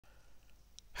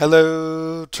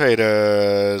Hello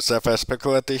traders, FX Pip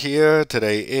Collector here.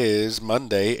 Today is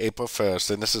Monday, April 1st,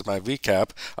 and this is my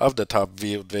recap of the top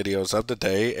viewed videos of the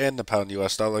day, and the pound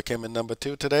US dollar came in number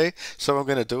 2 today, so I'm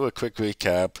going to do a quick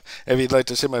recap. If you'd like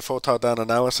to see my full top down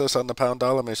analysis on the pound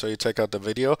dollar, make sure you check out the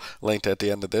video linked at the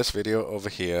end of this video over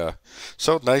here.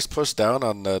 So nice push down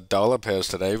on the dollar pairs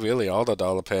today, really all the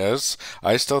dollar pairs.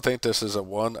 I still think this is a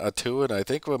 1, a 2, and I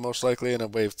think we're most likely in a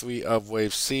wave 3 of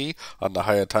wave C on the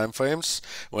higher time frames.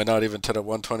 We're not even to the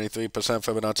 123%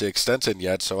 Fibonacci extension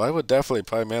yet, so I would definitely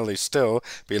primarily still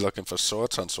be looking for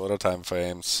shorts on shorter time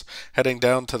frames. Heading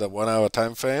down to the 1 hour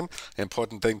time frame,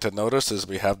 important thing to notice is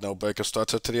we have no breaker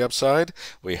structure to the upside,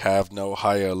 we have no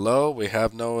higher low, we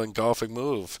have no engulfing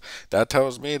move. That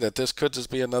tells me that this could just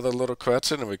be another little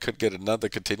correction and we could get another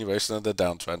continuation of the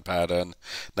downtrend pattern.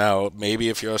 Now, maybe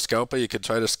if you're a scalper, you could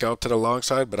try to scalp to the long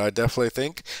side, but I definitely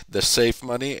think the safe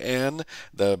money and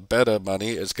the better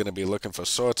money is going to be looking for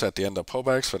shorts at the end of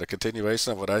pullbacks for the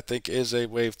continuation of what I think is a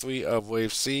wave 3 of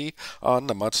wave C on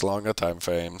the much longer time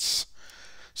frames.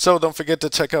 So don't forget to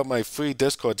check out my free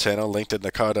Discord channel linked in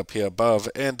the card up here above,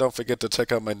 and don't forget to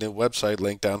check out my new website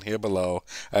linked down here below.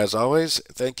 As always,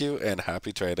 thank you and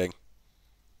happy trading.